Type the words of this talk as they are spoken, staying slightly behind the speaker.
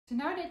So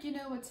now that you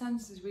know what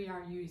sensors we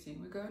are using,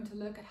 we're going to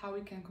look at how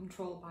we can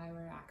control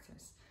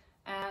bioreactors.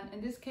 And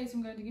in this case,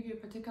 I'm going to give you a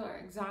particular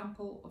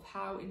example of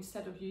how,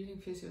 instead of using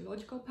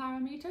physiological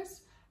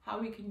parameters,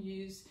 how we can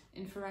use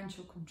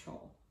inferential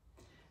control.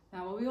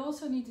 Now, we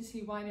also need to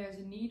see why there's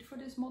a need for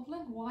this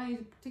modeling, why is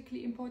it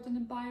particularly important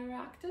in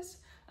bioreactors,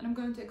 and I'm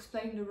going to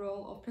explain the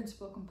role of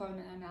principal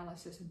component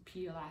analysis and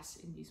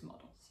PLS in these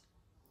models.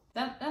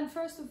 Then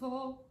first of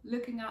all,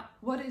 looking at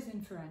what is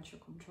inferential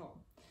control.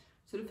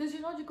 So the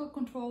physiological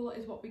control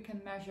is what we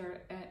can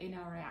measure in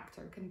our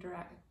reactor. We can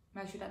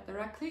measure that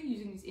directly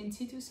using these in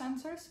situ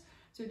sensors.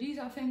 So these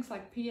are things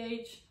like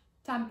pH,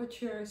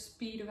 temperature,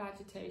 speed of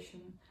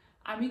agitation,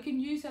 and we can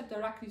use that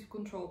directly to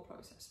control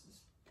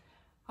processes.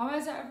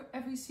 However,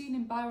 as we've seen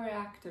in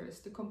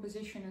bioreactors, the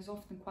composition is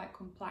often quite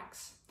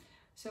complex.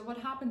 So what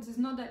happens is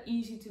not that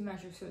easy to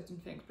measure certain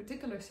things.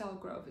 Particular cell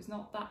growth is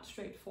not that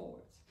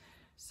straightforward.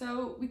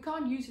 So we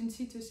can't use in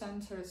situ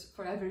sensors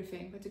for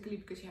everything, particularly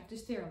because you have to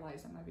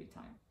sterilize them every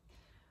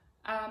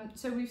time.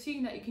 So we've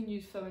seen that you can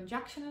use flow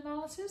injection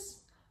analysis,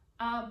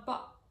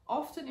 but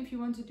often if you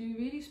want to do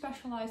really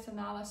specialized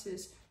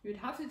analysis, you would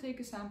have to take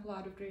a sample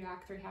out of the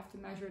reactor, you have to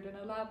measure it in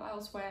a lab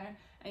elsewhere,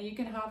 and you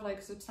can have like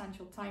a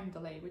substantial time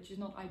delay, which is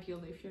not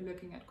ideal if you're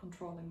looking at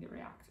controlling the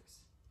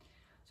reactors.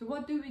 So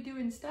what do we do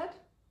instead?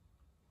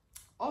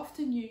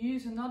 Often you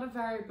use another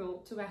variable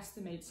to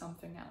estimate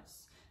something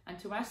else. And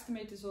to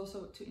estimate is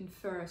also to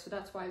infer, so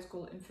that's why it's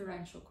called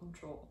inferential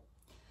control.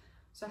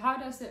 So how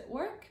does it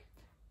work?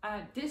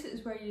 This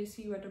is where you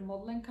see where the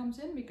modeling comes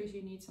in, because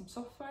you need some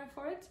software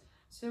for it.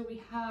 So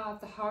we have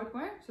the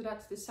hardware, so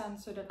that's the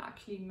sensor that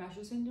actually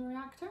measures in the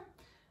reactor.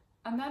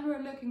 And then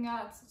we're looking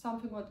at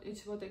something what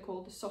they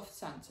call the soft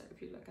sensor,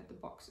 if you look at the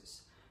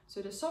boxes.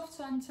 So the soft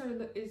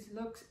sensor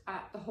looks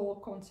at the whole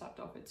concept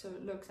of it. So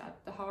it looks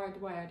at the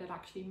hardware that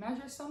actually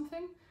measures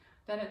something.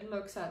 Then it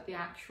looks at the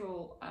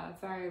actual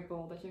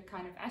variable that you're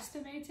kind of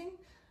estimating.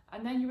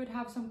 And then you would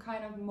have some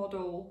kind of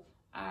model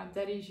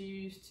that is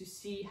used to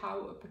see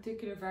how a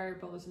particular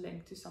variable is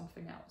linked to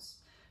something else.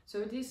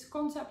 So this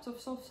concept of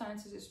soft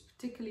sciences is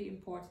particularly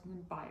important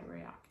in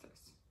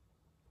bioreactors.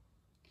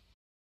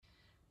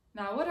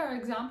 Now, what are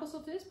examples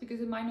of this?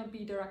 Because it might not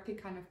be directly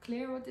kind of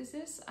clear what this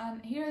is.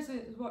 And here's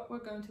what we're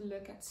going to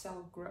look at: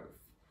 cell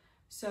growth.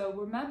 So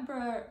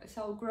remember,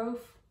 cell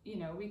growth, you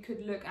know, we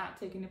could look at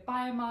taking the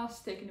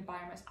biomass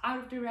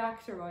out of the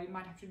reactor, or you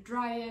might have to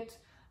dry it,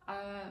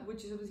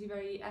 which is obviously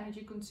very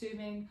energy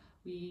consuming.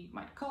 We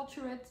might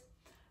culture it.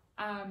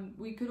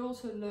 We could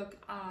also look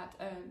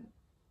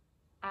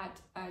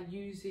at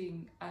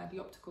using the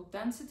optical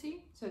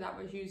density. So that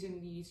was using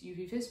these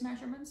UV-vis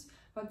measurements.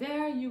 But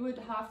there you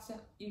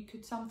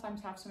could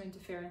sometimes have some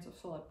interference of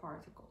solid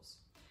particles.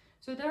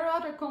 So there are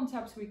other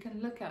concepts we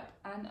can look at,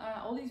 and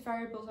all these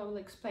variables I will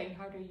explain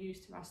how they're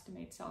used to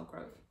estimate cell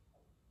growth.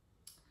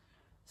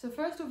 So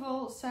first of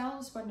all,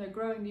 cells, when they're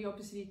growing, they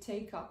obviously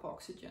take up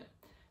oxygen.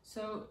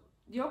 So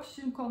the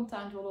oxygen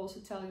content will also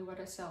tell you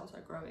whether cells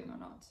are growing or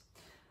not.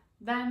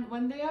 Then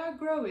when they are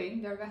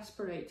growing, they're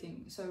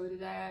respirating. So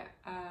they're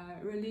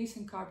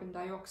releasing carbon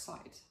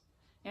dioxide.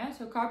 Yeah,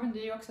 so carbon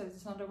dioxide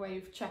is another way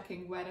of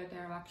checking whether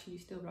they're actually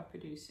still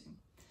reproducing.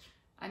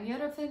 And the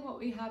other thing what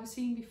we have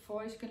seen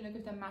before is you can look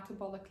at them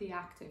metabolically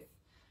active.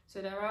 So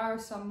there are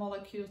some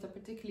molecules that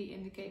particularly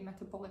indicate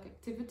metabolic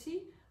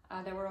activity.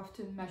 They were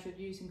often measured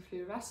using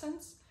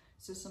fluorescence,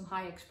 so some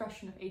high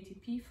expression of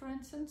ATP, for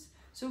instance.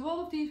 So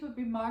all of these would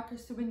be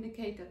markers to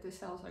indicate that the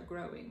cells are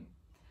growing.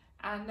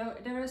 And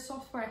there is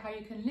software how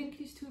you can link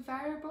these two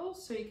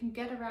variables, so you can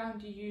get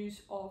around the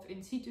use of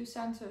in situ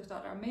sensors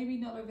that are maybe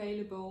not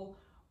available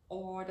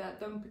or that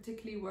don't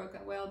particularly work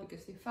that well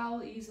because they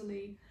fail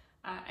easily.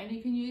 And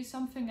you can use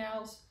something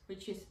else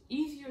which is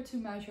easier to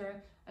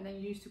measure and then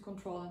use to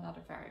control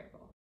another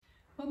variable.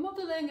 Well,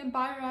 modeling in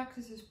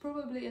bioreactors is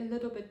probably a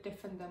little bit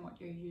different than what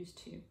you're used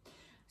to.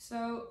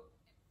 So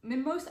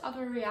in most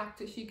other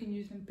reactors you can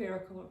use an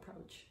empirical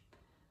approach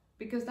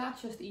because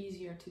that's just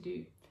easier to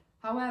do.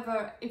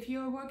 However, if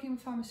you're working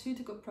with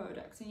pharmaceutical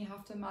products and you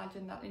have to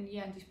imagine that in the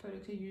end these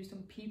products are used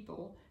on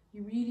people,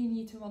 you really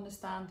need to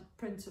understand the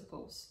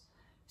principles.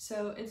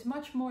 So it's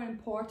much more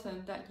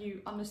important that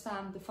you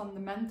understand the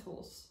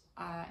fundamentals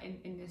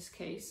in this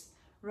case,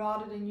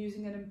 rather than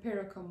using an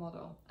empirical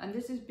model. And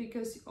this is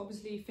because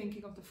obviously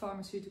thinking of the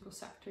pharmaceutical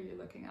sector you're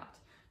looking at.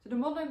 So the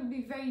modeling would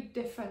be very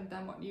different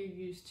than what you're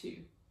used to.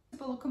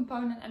 Principal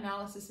component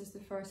analysis is the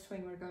first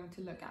thing we're going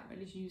to look at,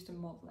 which is used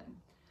in modeling.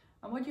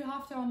 And what you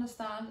have to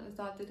understand is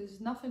that it is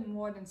nothing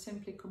more than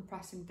simply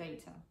compressing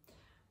data.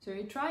 So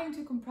you're trying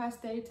to compress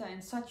data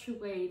in such a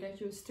way that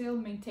you still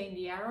maintain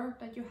the error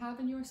that you have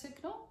in your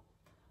signal,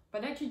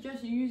 but that you're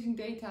just using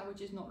data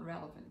which is not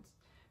relevant.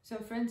 So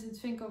for instance,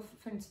 think of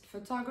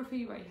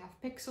photography where you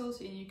have pixels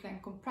and you can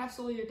compress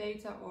all your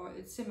data, or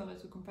it's similar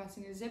to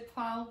compressing a zip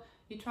file.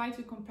 You try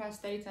to compress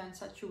data in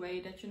such a way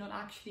that you're not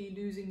actually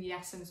losing the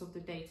essence of the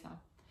data.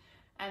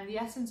 And the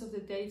essence of the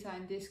data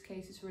in this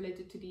case is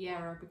related to the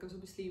error, because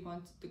obviously you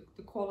want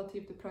the quality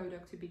of the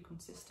product to be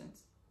consistent.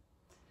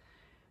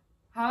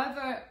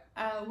 However,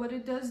 what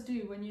it does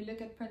do when you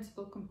look at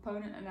principal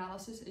component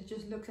analysis, it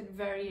just looks at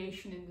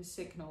variation in the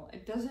signal.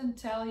 It doesn't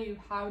tell you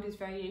how this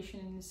variation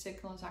in the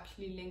signal is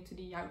actually linked to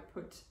the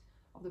output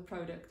of the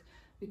product,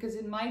 because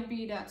it might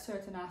be that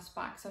certain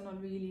aspects are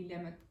not really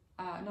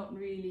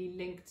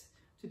linked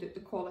to the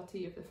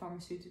quality of the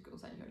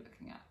pharmaceuticals that you're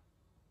looking at.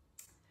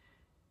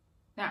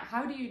 Now,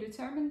 how do you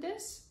determine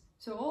this?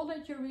 So all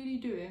that you're really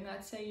doing,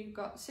 let's say you've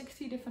got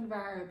 60 different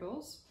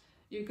variables,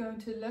 you're going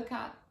to look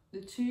at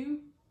the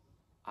two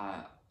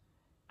that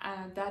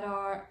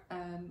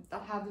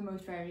have the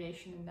most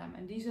variation in them,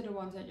 and these are the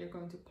ones that you're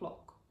going to plot,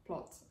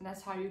 and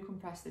that's how you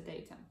compress the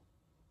data.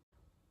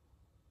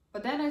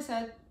 But then I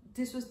said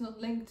this was not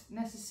linked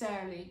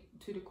necessarily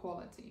to the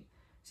quality.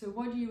 So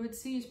what you would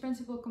see is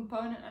principal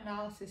component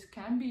analysis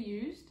can be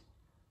used,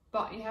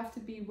 but you have to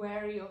be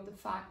wary of the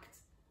fact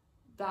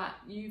that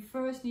you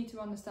first need to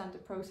understand the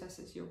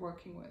processes you're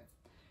working with.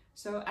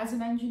 So as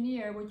an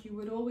engineer, what you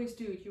would always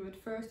do, you would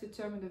first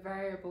determine the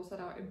variables that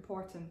are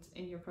important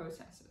in your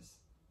processes.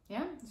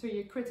 Yeah, so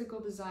your critical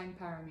design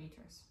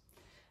parameters.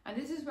 And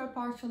this is where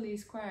partial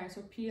least squares,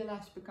 or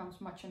PLS,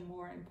 becomes much and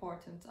more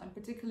important, and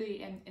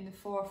particularly in the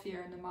fourth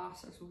year in the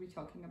masters we'll be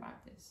talking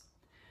about this.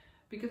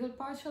 Because what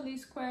partial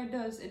least square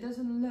does, it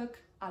doesn't look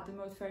at the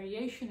most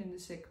variation in the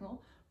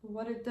signal, but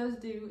what it does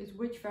do is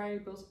which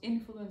variables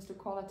influence the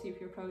quality of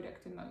your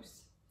product the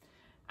most.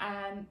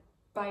 And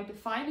by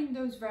defining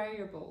those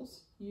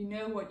variables, you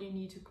know what you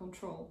need to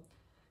control.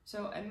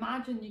 So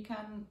imagine you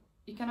can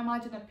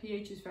imagine that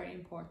pH is very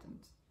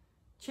important.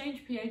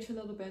 Change pH a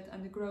little bit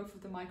and the growth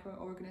of the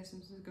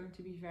microorganisms is going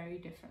to be very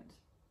different.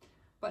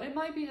 But it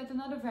might be that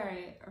another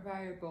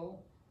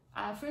variable,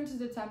 for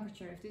instance the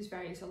temperature, if this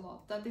varies a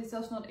lot, that this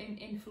does not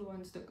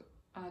influence the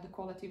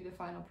quality of the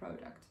final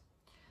product.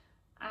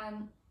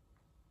 And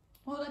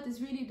all that this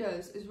really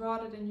does is,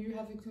 rather than you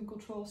having to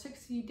control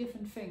 60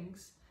 different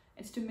things,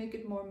 it's to make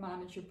it more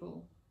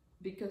manageable.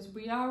 Because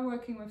we are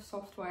working with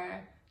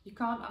software, you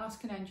can't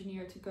ask an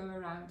engineer to go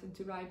around and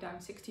to write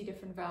down 60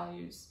 different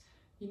values.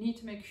 You need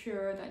to make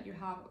sure that you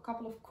have a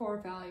couple of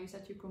core values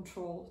that you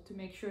control to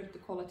make sure that the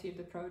quality of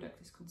the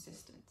product is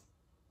consistent.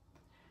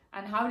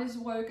 And how this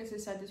works, as I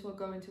said, this will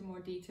go into more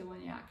detail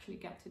when you actually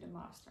get to the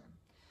master.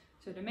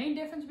 So the main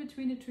difference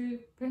between the two: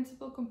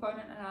 principal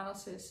component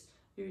analysis,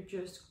 you're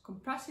just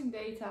compressing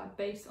data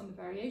based on the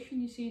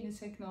variation you see in the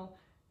signal.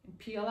 In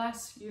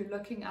PLS, you're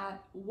looking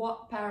at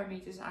what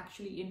parameters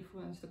actually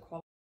influence the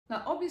quality.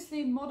 Now,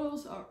 obviously,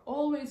 models are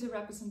always a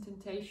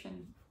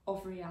representation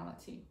of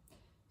reality.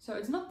 So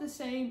it's not the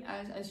same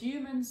as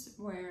humans,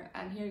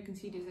 and here you can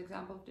see this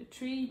example of the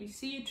tree. We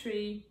see a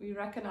tree, we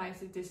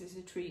recognize that this is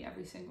a tree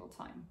every single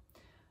time.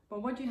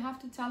 But what you have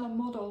to tell a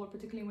model, or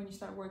particularly when you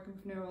start working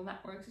with neural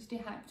networks, is you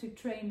have to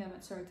train them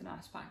at certain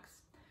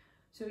aspects.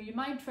 So you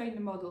might train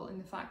the model in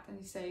the fact that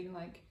he's saying,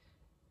 like,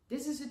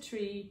 this is a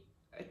tree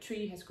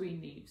has green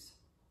leaves.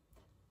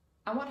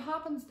 And what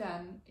happens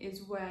then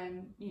is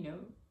when,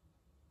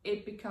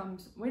 it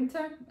becomes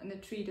winter and the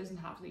tree doesn't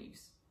have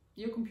leaves.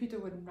 Your computer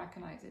wouldn't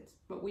recognize it,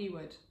 but we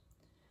would.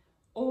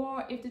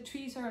 Or if the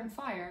trees are on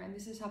fire, and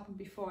this has happened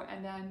before,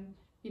 and then,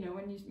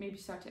 when you maybe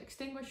start to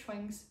extinguish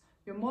things,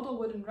 your model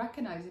wouldn't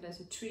recognize it as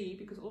a tree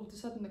because all of a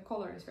sudden the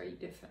color is very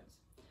different.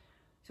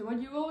 So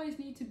what you always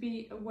need to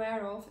be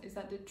aware of is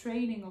that the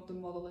training of the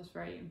model is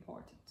very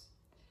important.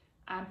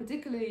 And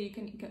particularly you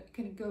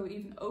can go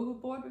even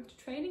overboard with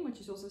the training, which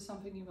is also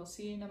something you will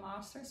see in the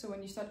master. So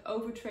when you start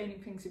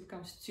overtraining things, it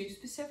becomes too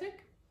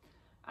specific.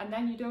 And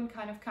then you don't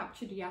kind of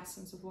capture the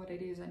essence of what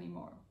it is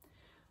anymore.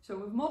 So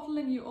with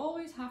modeling, you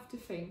always have to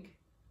think,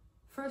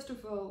 first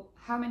of all,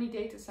 how many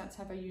data sets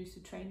have I used to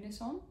train this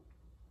on?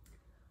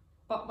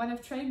 But when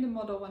I've trained the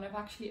model, when I've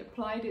actually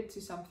applied it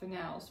to something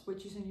else,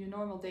 which is in your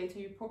normal data,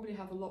 you probably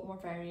have a lot more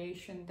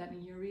variation than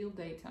in your real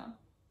data.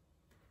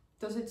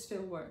 Does it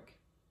still work?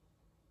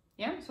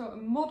 Yeah, so a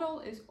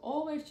model is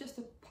always just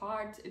a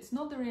part. It's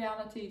not the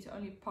reality, it's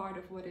only part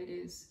of what it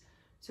is.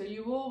 So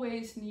you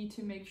always need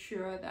to make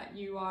sure that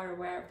you are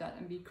aware of that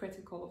and be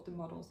critical of the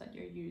models that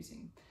you're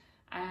using.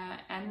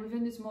 And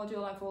within this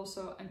module, I've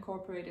also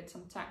incorporated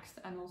some text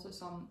and also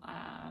some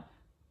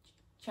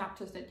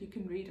chapters that you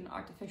can read on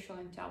artificial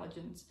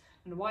intelligence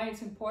and why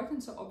it's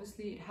important. So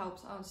obviously it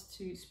helps us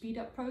to speed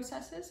up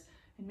processes.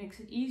 It makes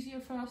it easier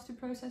for us to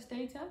process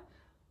data.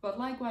 But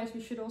likewise,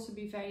 we should also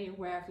be very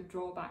aware of the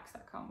drawbacks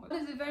that come with it.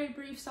 This is a very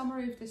brief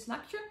summary of this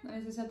lecture. And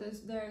as I said,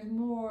 there's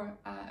more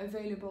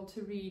available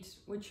to read,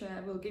 which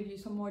will give you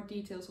some more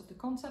details of the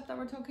concept that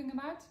we're talking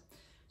about.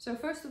 So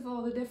first of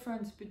all, the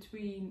difference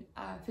between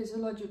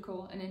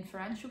physiological and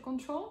inferential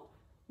control.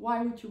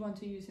 Why would you want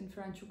to use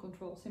inferential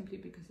control? Simply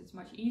because it's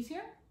much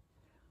easier.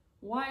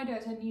 Why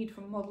there's a need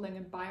for modeling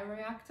in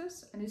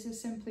bioreactors. And this is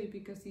simply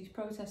because these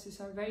processes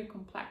are very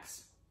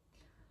complex.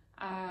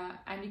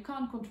 And you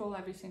can't control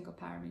every single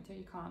parameter,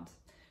 you can't.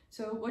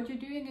 So what you're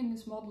doing in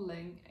this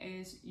modeling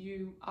is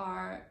you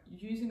are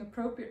using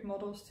appropriate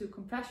models to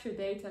compress your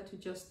data to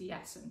just the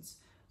essence.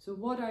 So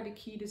what are the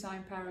key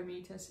design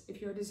parameters? If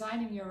you're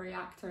designing your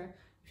reactor,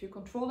 if you're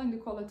controlling the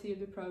quality of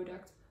the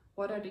product,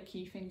 what are the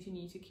key things you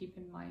need to keep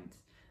in mind.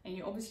 And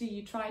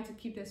you try to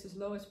keep this as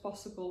low as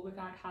possible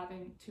without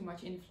having too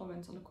much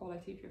influence on the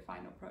quality of your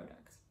final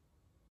product.